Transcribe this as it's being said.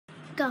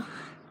Go.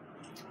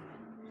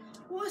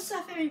 What's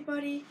up,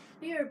 everybody?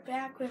 We are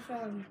back with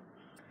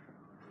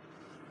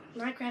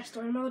Minecraft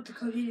Story Mode, The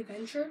Complete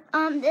Adventure.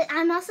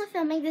 I'm also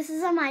filming. This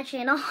is on my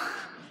channel.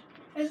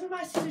 This is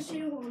my sister's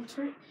channel.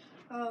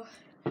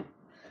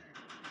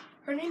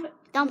 Her name.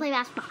 Don't play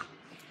basketball.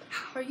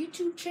 Her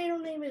YouTube channel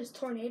name is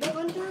Tornado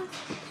Hunter.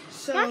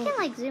 So Yeah, I can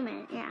like zoom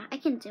in. Yeah, I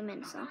can zoom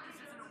in. So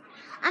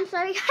I'm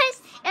sorry,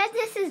 guys.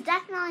 This is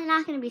definitely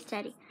not going to be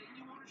steady.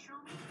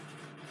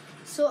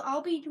 So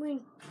I'll be doing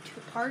 2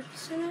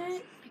 parts in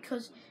it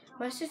because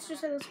my sister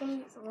said this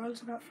one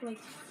runs about for like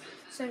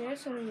 7 years.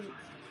 So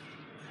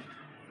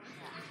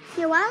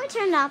Yeah, while we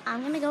turn it off,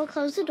 I'm going to go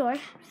close the door.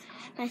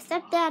 My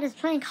stepdad is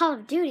playing Call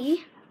of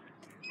Duty.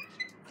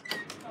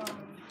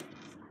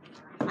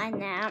 I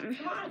know.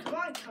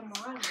 Come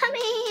on. Come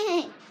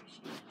here.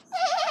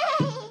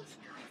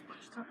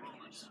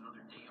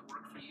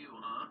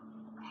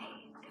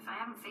 Hey, if I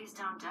haven't faced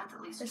down death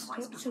at least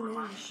twice before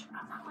lunch,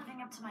 I'm not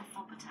living up to my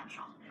full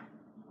potential.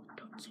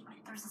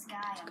 There's this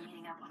guy I'm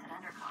meeting up with at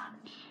EnderCon.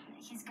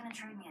 He's gonna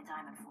trade me a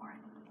diamond for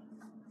it.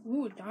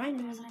 Ooh,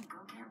 diamond. President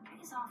Go-Getter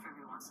pays off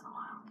every once in a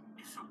while.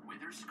 Is a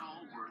wither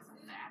skull worth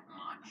that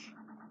much?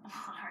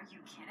 Are you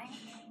kidding?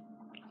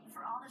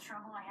 For all the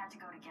trouble I had to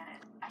go to get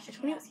it, I should It's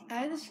be when asking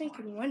I was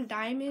thinking 1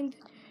 diamond.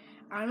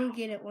 I don't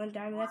get it. 1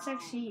 diamond. That's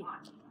actually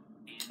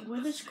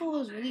wither skull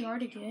is really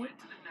hard to get.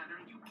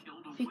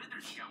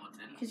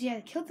 Because yeah,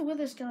 I killed the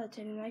wither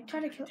skeleton, and I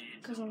tried to kill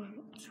because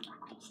when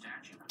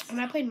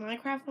I played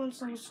Minecraft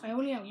once, I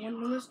only had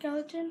 1 wither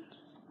skeleton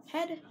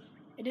head.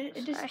 It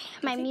just Sorry,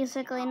 my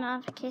Musical.ly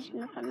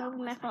notification if I'm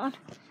moving my phone.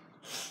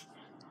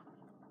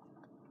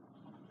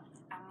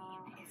 I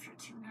mean, if you're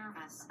too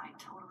nervous, I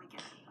totally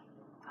get it.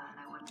 But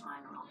I wouldn't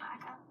mind a little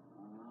backup.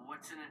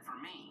 What's in it for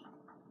me?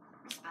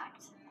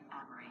 Respect,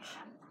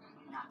 admiration,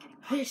 not getting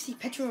I see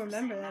Petra will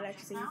remember that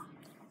actually.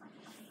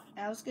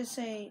 I was gonna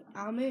say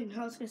I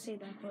was gonna say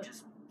that, but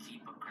Just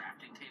keep a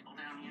crafting table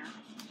down here.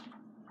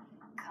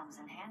 comes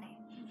in handy.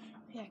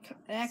 yeah,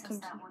 that Since comes.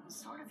 that wooden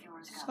sword of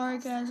yours got Sorry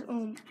busted, guys.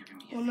 Giving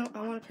me Well, no,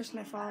 I want a person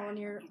I follow on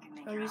your you can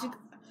make on your music. own.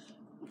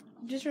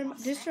 Just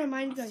to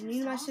remind you guys, me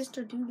and my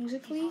sister do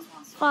Musically.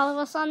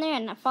 Follow us on there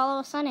and follow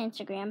us on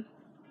Instagram.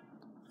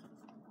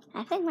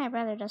 I think my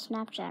brother does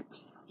Snapchat.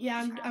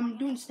 Yeah, I'm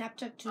doing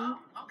Snapchat too. Oh,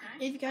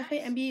 okay. If you guys play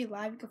NBA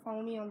Live, you can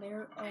follow me on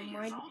there. Hey,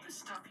 Mine, is all this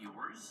stuff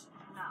yours?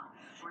 No,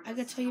 we're I could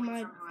just tell you stealing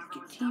my from whoever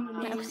was team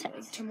dominant. name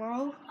like,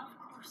 tomorrow. Of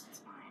course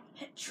it's mine.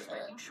 Just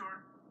making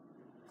sure.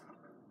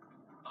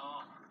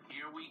 Oh,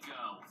 here we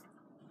go.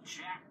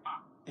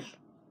 Jackpot.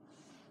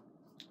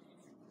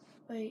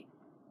 Wait,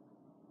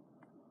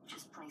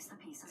 Just place the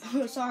pieces on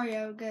the sorry,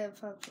 I get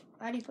fucked.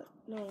 I didn't put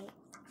no.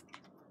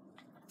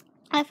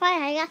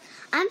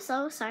 I'm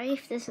so sorry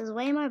if this is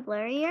way more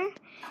blurrier,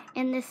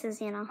 and this is,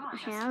 you know,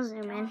 okay, I'll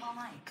zoom in.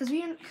 Cause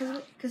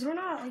we're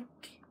not like.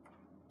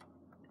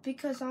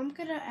 Because I'm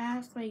gonna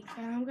ask like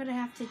I'm gonna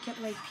have to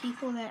get like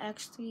people that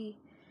actually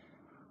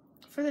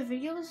for the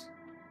videos.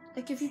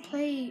 Like if you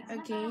play a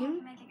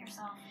game, Make it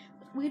yourself.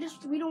 we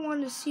don't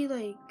want to see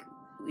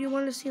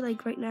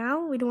like right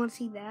now. We don't want to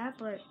see that,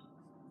 but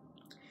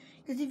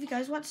because if you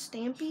guys watch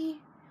Stampy,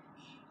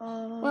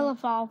 We'll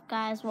evolve,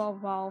 guys. We'll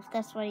evolve.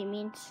 That's what he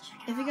means.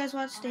 if you guys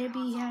watch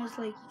Stampy, he has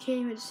like you can't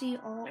even see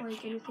all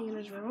like anything in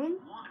his room.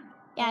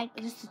 Yeah,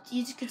 You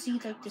just can see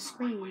like the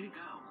screen.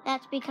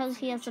 that's because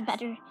he has a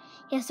better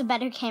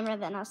camera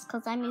than us.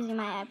 Cause I'm using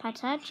my iPod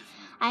Touch.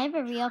 I have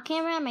a real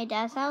camera at my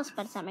dad's house,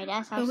 but it's at my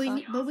dad's house.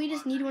 But we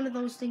just need one of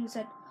those things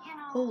that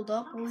hold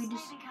up, or we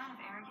just.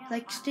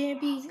 Like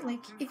Stampy,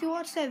 like if you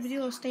watch that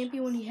video of Stampy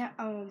when he had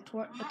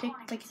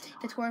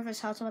the tour of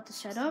his house about the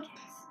setup,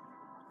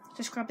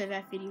 just scrub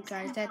that video,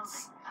 guys.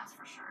 That's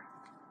for sure.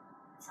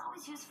 It's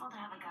always useful to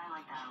have a guy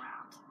like that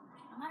around,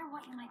 no matter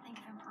what you might think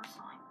of him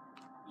personally.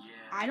 Yeah.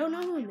 I don't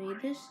know who made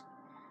this.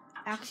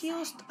 Actually,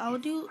 I'll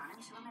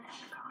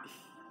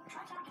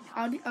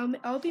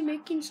be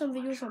making some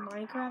videos on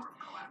Minecraft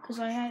because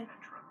I had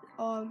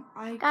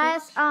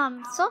Guys,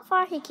 so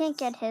far he can't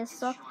get his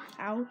stuff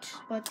out,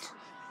 but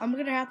I'm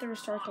gonna have to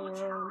restart the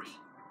world.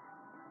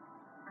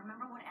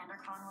 Remember what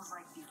EnderCon was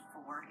like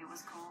before it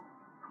was cool?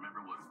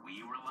 Remember what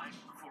we were like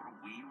before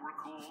we were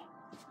cool?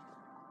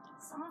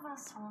 Some of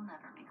us will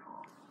never be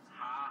cool.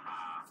 Ha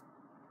ha.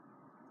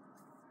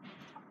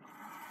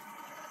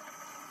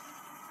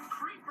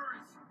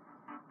 Creepers!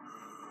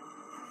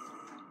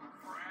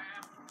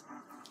 Crap.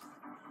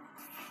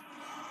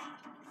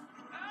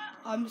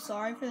 I'm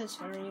sorry for the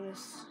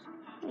sweariness.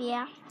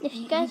 Yeah. If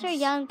you guys are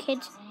young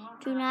kids,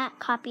 do not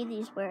copy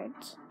these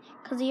words.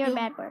 Because they are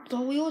bad words.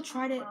 But we will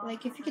try to,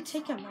 like, if you could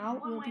take them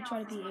out, we won't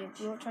try to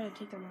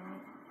take them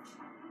out.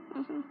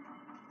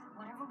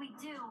 Whatever we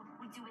do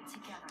it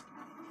together.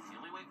 The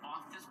only way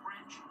off this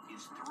bridge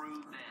is through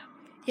them.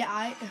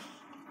 Yeah,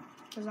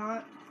 cause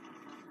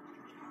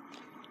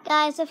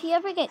Guys, if you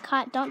ever get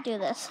caught, don't do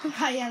this.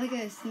 yeah, look at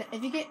this.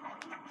 If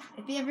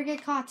you ever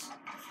get caught,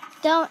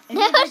 Don't.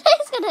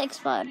 It's gonna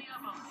explode.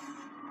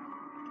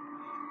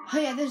 oh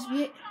yeah, there's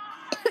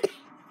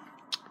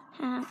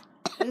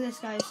Look at this,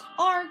 guys.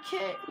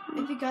 Arcade.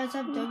 If you guys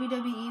have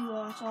WWE,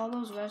 watch all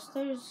those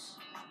wrestlers.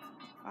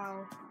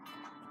 Wow.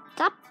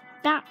 Stop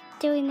not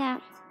doing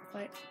that.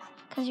 What?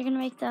 Because you're going to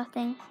make the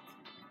thing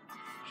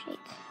shake.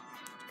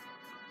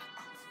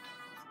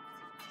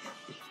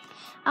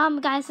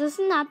 Guys, this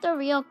is not the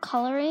real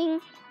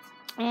coloring.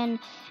 And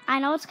I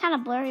know it's kind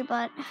of blurry,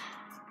 but,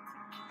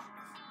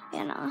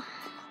 you know.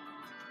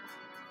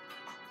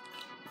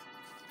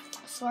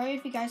 Sorry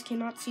if you guys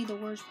cannot see the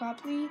words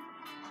properly.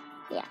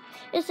 Yeah.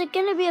 It's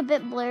going to be a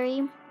bit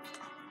blurry.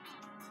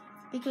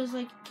 Because,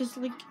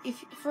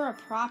 if for a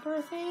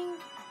proper thing,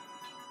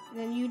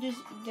 then you use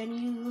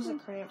a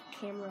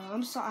camera.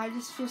 I'm sorry, I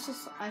just feel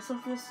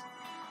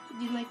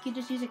you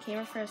just use a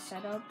camera for a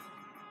setup.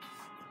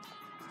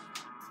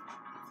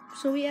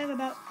 So we have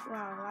about,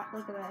 wow,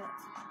 look at that.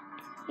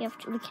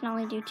 We can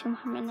only do 2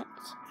 more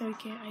minutes. No, we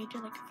can't. I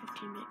did like a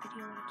 15-minute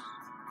video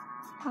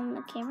once. On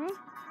the camera?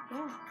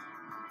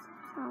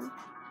 Yeah.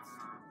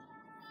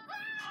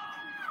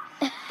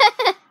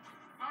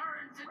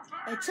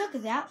 It took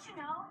that.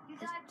 You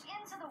dived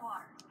into the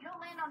water. You don't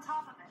land on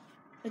top of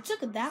it. It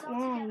took that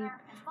long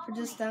for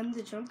just them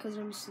to jump because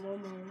they're in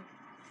slow-mo.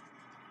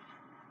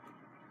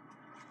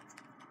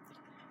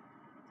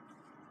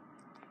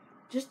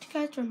 Just to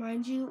guys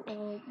remind you,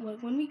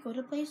 when we go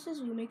to places,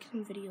 we'll make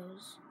some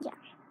videos. Yeah.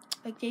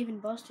 Like Dave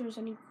and Buster's,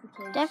 any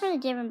place. Definitely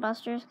Dave and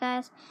Buster's,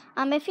 guys.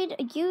 If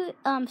you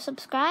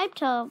subscribe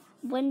to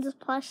Wins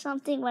Plus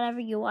something, whatever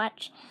you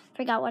watch,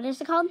 forgot what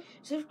is it called?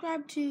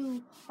 Subscribe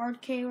to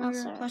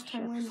Hardcore, Plus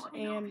Time Wins,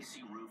 and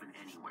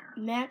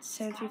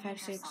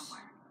Matt7356.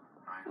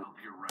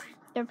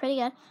 They're pretty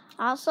good.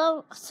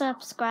 Also,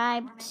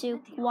 subscribe to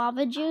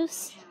Guava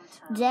Juice,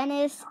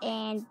 Dennis,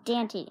 and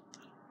Dante.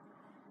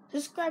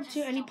 Subscribe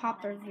to any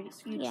popular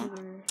YouTuber. Yeah.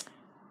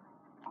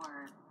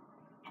 Or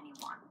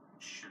anyone.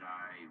 Should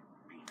I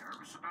be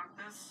nervous about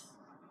this?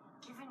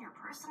 Given your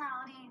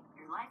personality,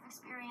 your life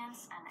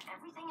experience, and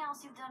everything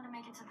else you've done to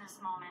make it to this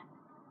moment,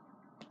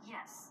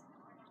 yes.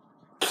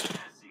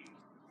 Jesse.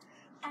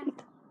 And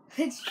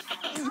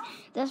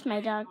That's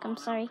my dog. I'm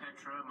sorry.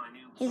 Petra, my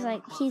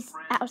new He's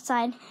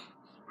outside,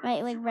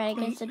 right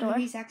against the door.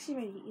 He's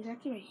actually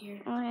right here.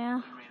 Oh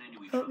yeah.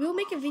 But we'll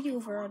make a video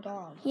for our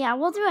dog. Yeah,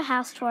 we'll do a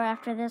house tour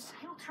after this.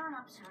 he'll turn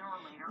up sooner or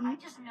later. I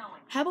just know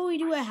it. How about we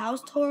do a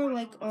house tour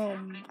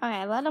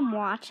Okay, let him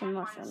watch and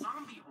listen.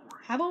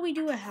 How about we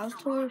do a house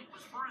tour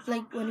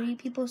like when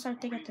people start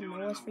to get to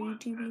know us for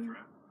YouTubing?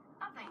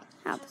 Nothing.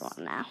 House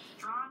tour now.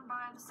 Drawn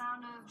by the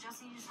sound of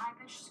Jesse's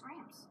high-pitched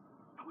screams.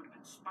 I would have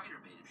been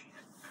spider bait if she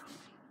hadn't found me.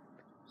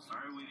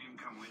 Sorry we didn't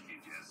come with you,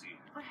 Jesse.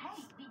 But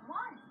hey, we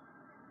won.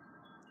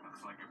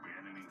 Looks like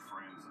abandoning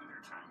friends in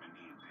their time of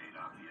need paid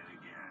off yet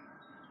again.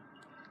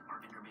 Our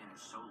Enderman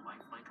is so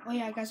lifelike. Oh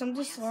yeah, guys, I'm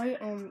just sorry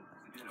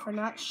for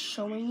not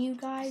showing you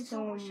guys I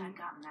wish I'd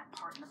gotten that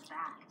part in the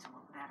back to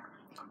look better.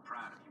 I'm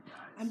proud of you guys.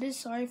 I'm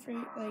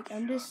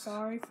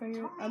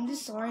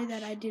just sorry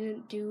that I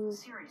didn't do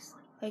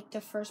Seriously. like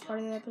the first part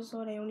of the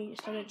episode. I only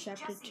started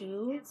chapter Jesse,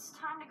 2. It's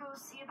time to go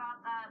see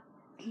about that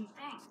thing.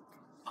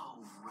 Oh,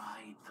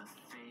 right, the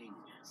thing.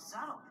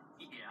 Subtle.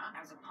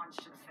 Yeah? As a punch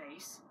to the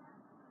face.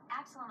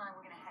 Axel and I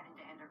were gonna head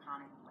into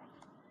Endercon anyway.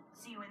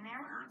 See you in I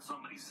there? heard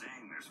somebody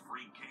saying there's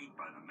free cake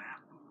by the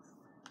map booth.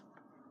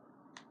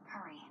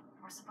 Hurry.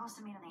 We're supposed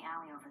to meet in the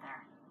alley over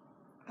there.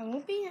 I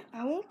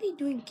won't be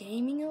doing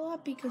gaming a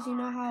lot because you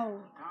know how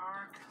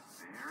Dark,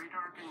 very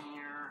dark in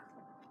here.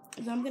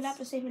 I'm gonna have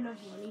to save enough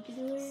money to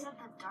do He it. said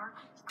the dark,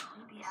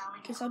 creepy alley.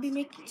 Because I'll be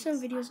making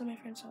some videos on my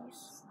friend's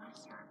house. He's not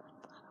here.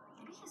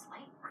 Maybe he's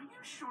late. Are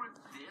you sure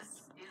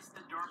this is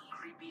the dark,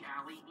 creepy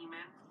alley he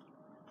meant?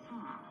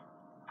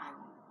 I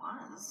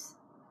was.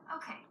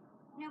 Okay,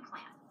 new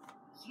plan.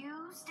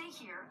 You stay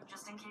here,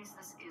 just in case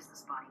this is the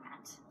spot he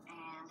meant,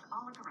 and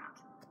I'll look around.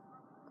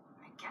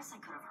 I guess I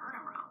could have heard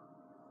him wrong.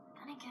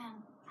 Then again,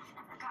 I've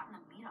never gotten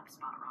a meetup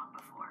spot wrong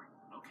before.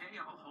 Okay,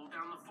 I'll hold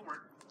down the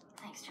fort.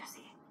 Thanks,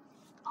 Jesse.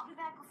 I'll be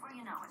back before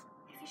you know it.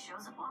 If he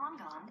shows up while I'm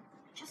gone,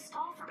 just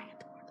stall for me.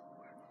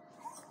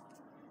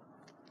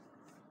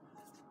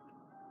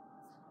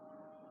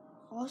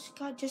 Also,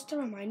 God, just to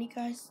remind you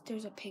guys,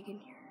 there's a pig in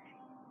here.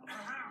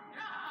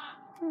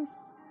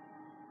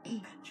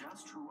 And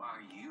just who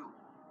are you?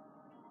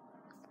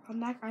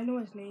 I know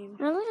his name.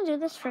 We're going to do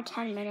this for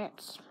 10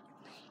 minutes.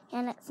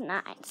 And it's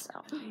 9,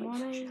 so.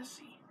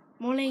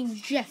 My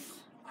name's Jeff.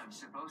 I'm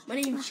supposed My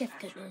to name's be Jeff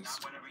Petra, Goodness.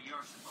 not whatever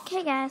you're supposed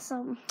Okay, guys,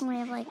 so we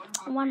have like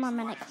 1 more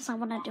minute because I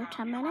want to do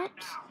 10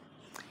 minutes.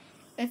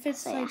 If it's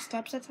So, yeah. like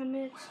stops at 10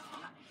 minutes,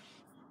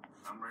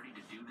 I'm ready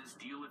to do this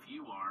deal if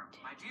you are.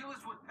 My deal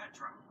is with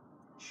Petra.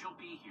 She'll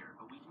be here,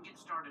 but we can get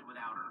started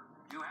without her.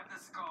 You have the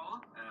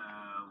skull?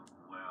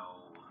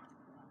 Well...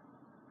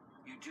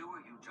 You do or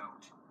you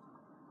don't?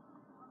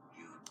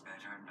 You'd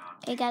better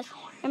not. Okay, guys,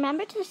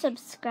 remember to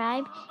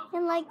subscribe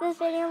and like this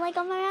video like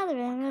all my other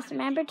videos.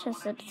 Remember to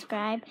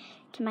subscribe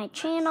to my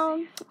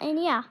channel.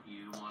 And yeah,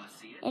 You want to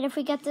see it? and if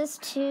we get this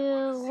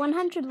to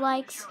 100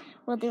 likes,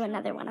 we'll do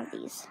another one of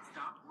these.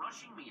 Stop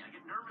rushing me. I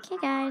get nervous. Okay,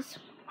 guys.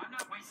 I'm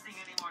not wasting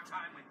any more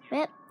time with you.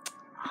 Wait,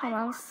 hold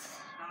on. Not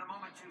a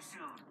moment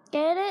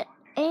get it,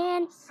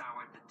 and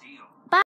Sour